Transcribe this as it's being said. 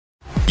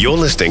You're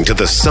listening to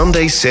the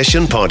Sunday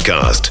Session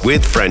podcast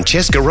with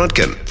Francesca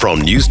Rudkin from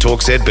News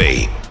Talk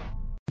ZB.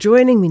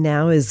 Joining me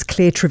now is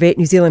Claire Trevett,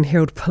 New Zealand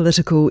Herald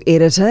political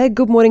editor.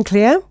 Good morning,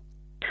 Claire.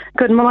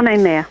 Good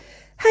morning there.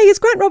 Hey, has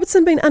Grant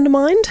Robertson been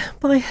undermined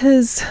by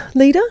his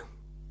leader?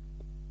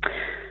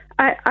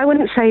 I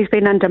wouldn't say he's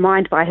been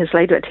undermined by his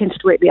leader. It tends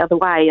to work the other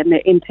way, and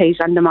the MPs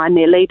undermine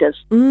their leaders.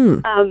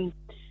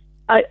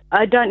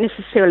 I don't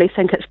necessarily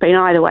think it's been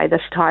either way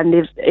this time.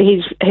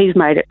 He's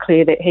made it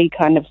clear that he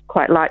kind of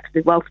quite likes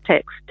the wealth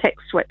tax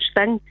switch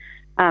thing.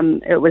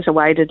 It was a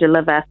way to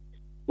deliver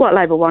what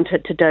Labor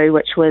wanted to do,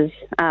 which was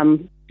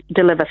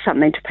deliver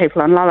something to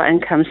people on lower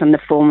incomes in the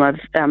form of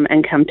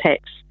income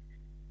tax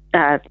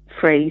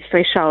free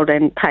threshold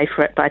and pay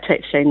for it by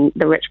taxing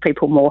the rich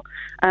people more.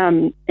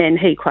 And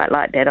he quite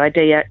liked that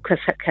idea.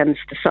 Chris Hipkins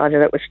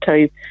decided it was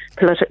too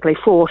politically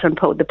fraught and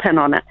pulled the pin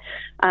on it.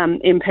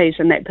 MPs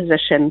in that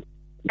position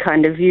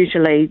kind of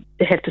usually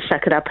have to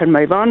suck it up and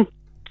move on.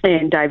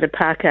 And David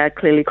Parker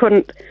clearly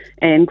couldn't,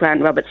 and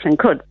Grant Robertson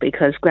could,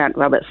 because Grant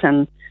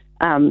Robertson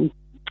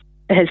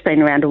has been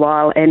around a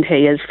while, and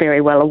he is very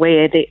well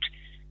aware that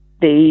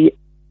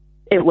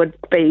it would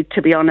be,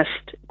 to be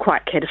honest,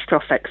 quite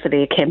catastrophic for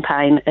their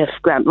campaign if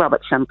Grant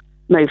Robertson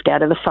moved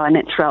out of the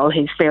finance role.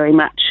 He's very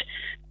much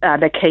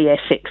the key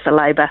asset for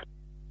Labor.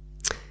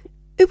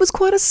 It was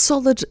quite a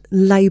solid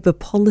Labor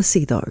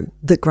policy, though,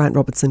 that Grant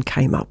Robertson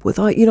came up with.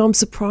 I'm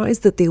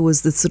surprised that there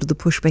was the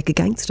pushback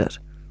against it.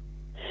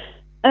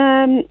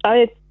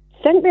 I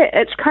think that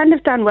it's kind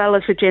of done well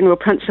as a general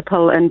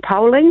principle in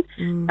polling.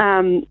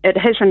 It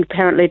hasn't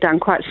apparently done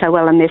quite so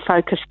well in their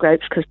focus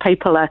groups because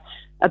people are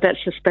a bit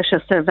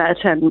suspicious of it,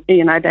 and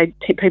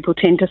people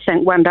tend to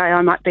think one day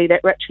I might be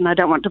that rich and I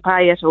don't want to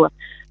pay it or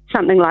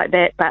something like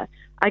that. But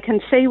I can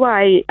see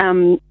why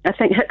I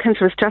think Hipkins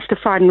was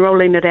justified in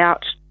ruling it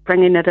out,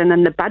 bringing it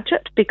in the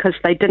budget, because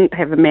they didn't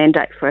have a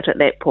mandate for it at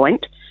that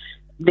point.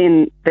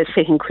 Then the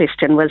second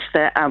question was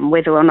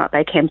whether or not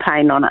they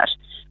campaign on it,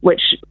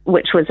 which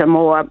was a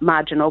more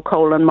marginal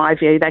call in my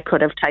view. They could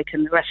have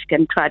taken the risk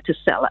and tried to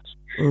sell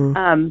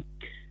it.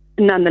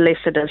 Nonetheless,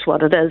 it is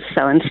what it is.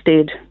 So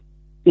instead,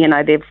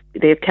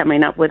 they're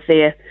coming up with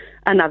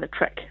another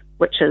trick,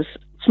 which is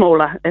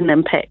smaller in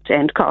impact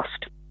and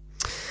cost.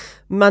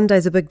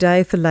 Monday's a big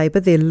day for Labor.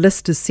 Their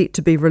list is set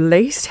to be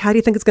released. How do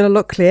you think it's going to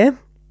look, Claire?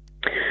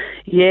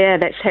 Yeah,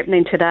 that's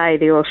happening today.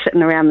 They're all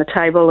sitting around the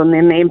table, and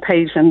then the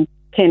MPs and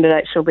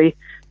candidates will be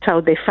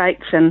told their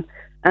fates, and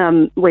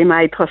we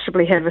may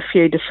possibly have a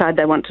few decide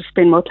they want to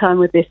spend more time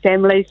with their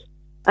families.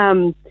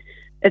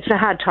 It's a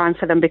hard time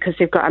for them because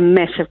they've got a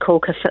massive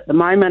caucus at the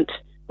moment.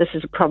 This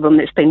is a problem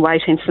that's been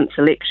waiting since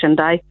election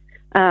day,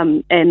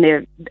 and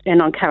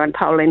on current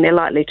polling, they're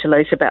likely to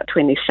lose about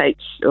 20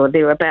 seats or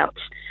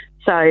thereabouts.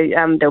 So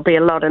there'll be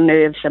a lot of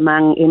nerves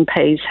among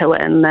MPs who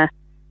are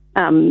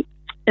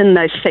in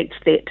those seats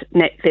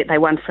that they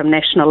won from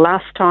National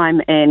last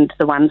time, and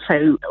the ones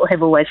who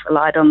have always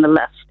relied on the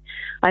list.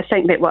 I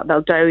think that what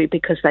they'll do,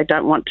 because they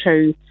don't want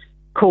to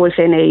cause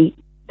any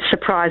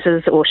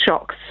surprises or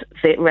shocks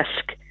that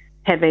risk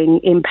having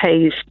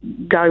MPs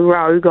go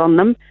rogue on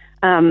them,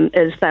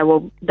 is they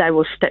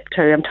will stick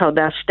to, I'm told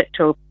they'll stick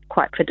to a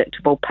quite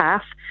predictable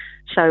path.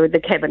 So the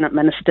cabinet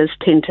ministers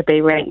tend to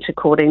be ranked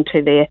according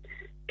to their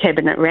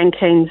cabinet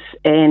rankings,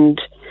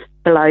 and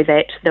below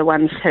that the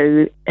ones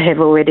who have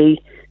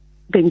already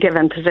been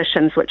given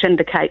positions which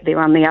indicate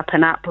they're on the up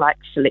and up, like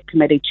select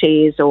committee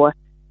chairs or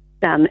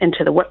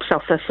into the whip's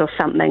office or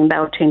something,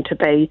 they'll tend to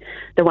be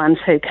the ones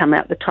who come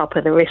out the top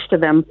of the rest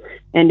of them,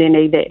 and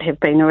any that have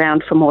been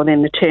around for more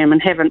than the term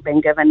and haven't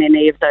been given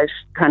any of those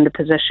kind of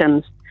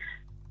positions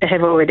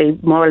have already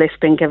more or less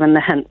been given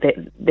the hint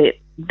that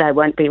they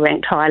won't be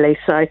ranked highly.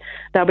 So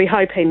they'll be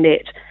hoping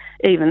that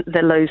even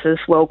the losers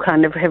will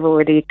have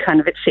already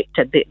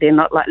accepted that they're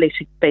not likely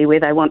to be where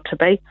they want to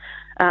be.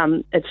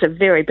 It's a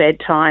very bad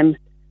time.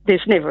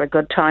 There's never a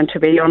good time, to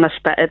be honest,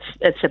 but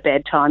it's a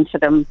bad time for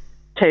them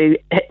to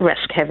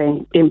risk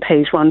having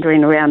MPs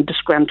wandering around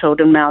disgruntled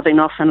and mouthing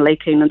off and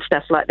leaking and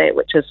stuff like that,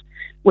 which is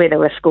where the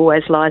risk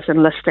always lies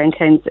in list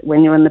rankings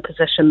when you're in the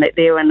position that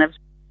they're in, of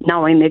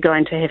knowing they're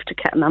going to have to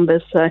cut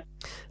numbers. So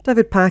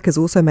David Parker's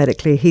also made it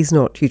clear he's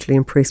not hugely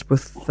impressed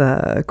with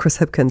Chris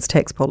Hipkins'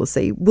 tax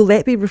policy. Will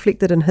that be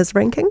reflected in his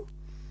ranking?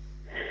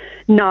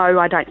 No,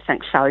 I don't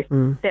think so.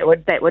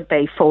 That would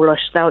be foolish.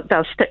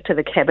 They'll stick to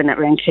the cabinet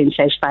rankings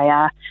as they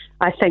are.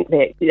 I think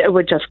that it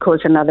would just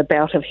cause another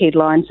bout of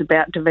headlines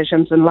about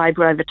divisions in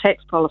Labor over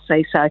tax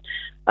policy. So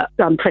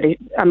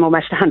I'm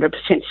almost 100%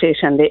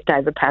 certain that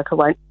David Parker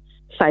won't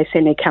face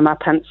any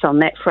comeuppance on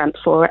that front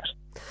for it.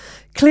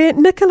 Claire,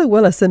 Nicola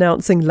Willis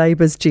announcing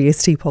Labor's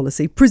GST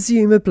policy,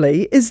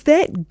 presumably, is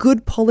that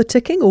good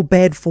politicking or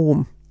bad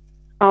form?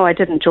 Oh, I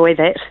did enjoy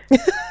that.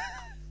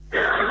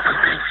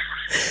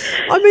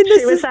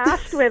 She was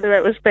asked whether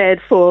it was bad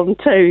form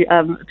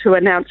to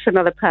announce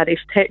another party's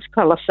tax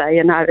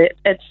policy.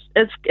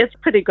 It's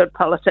pretty good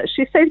politics.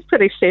 She seems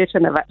pretty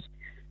certain of it,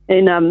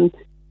 and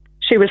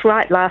she was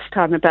right last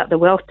time about the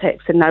wealth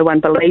tax and no one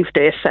believed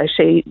her, so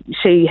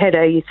she had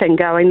a thing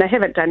going. They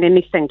haven't done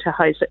anything to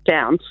hose it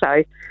down,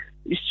 so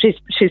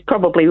she's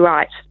probably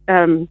right.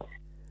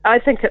 I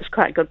think it's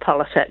quite good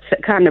politics.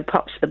 It kind of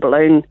pops the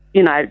balloon,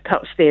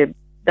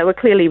 they were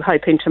clearly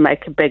hoping to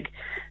make a big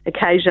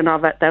occasion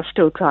of it. They'll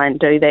still try and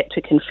do that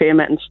to confirm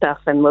it and stuff,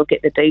 and we'll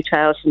get the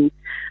details and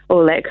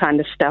all that kind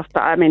of stuff.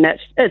 But I mean,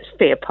 it's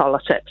fair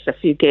politics. If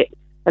you get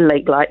a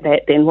leak like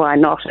that, then why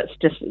not?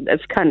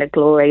 It's kind of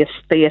glorious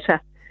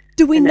theatre.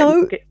 Do we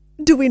know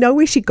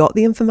where she got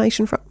the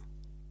information from?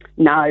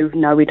 No,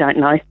 we don't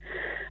know.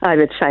 I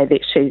would say that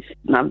she's.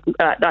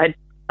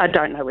 I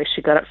don't know where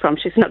she got it from.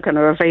 She's not going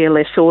to reveal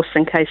her source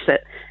in case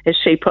it, as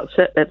she puts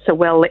it, it's a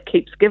well that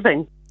keeps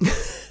giving.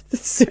 It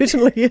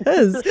certainly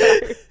is.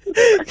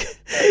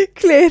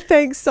 Claire,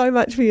 thanks so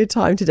much for your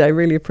time today.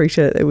 Really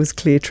appreciate it. It was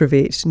Claire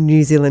Trevett,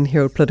 New Zealand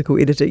Herald political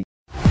editor.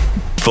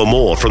 For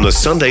more from the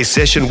Sunday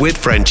Session with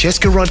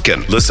Francesca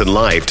Rudkin, listen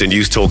live to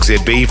News Talk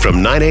ZB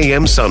from 9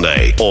 a.m.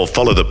 Sunday or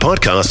follow the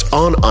podcast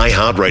on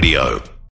iHeartRadio.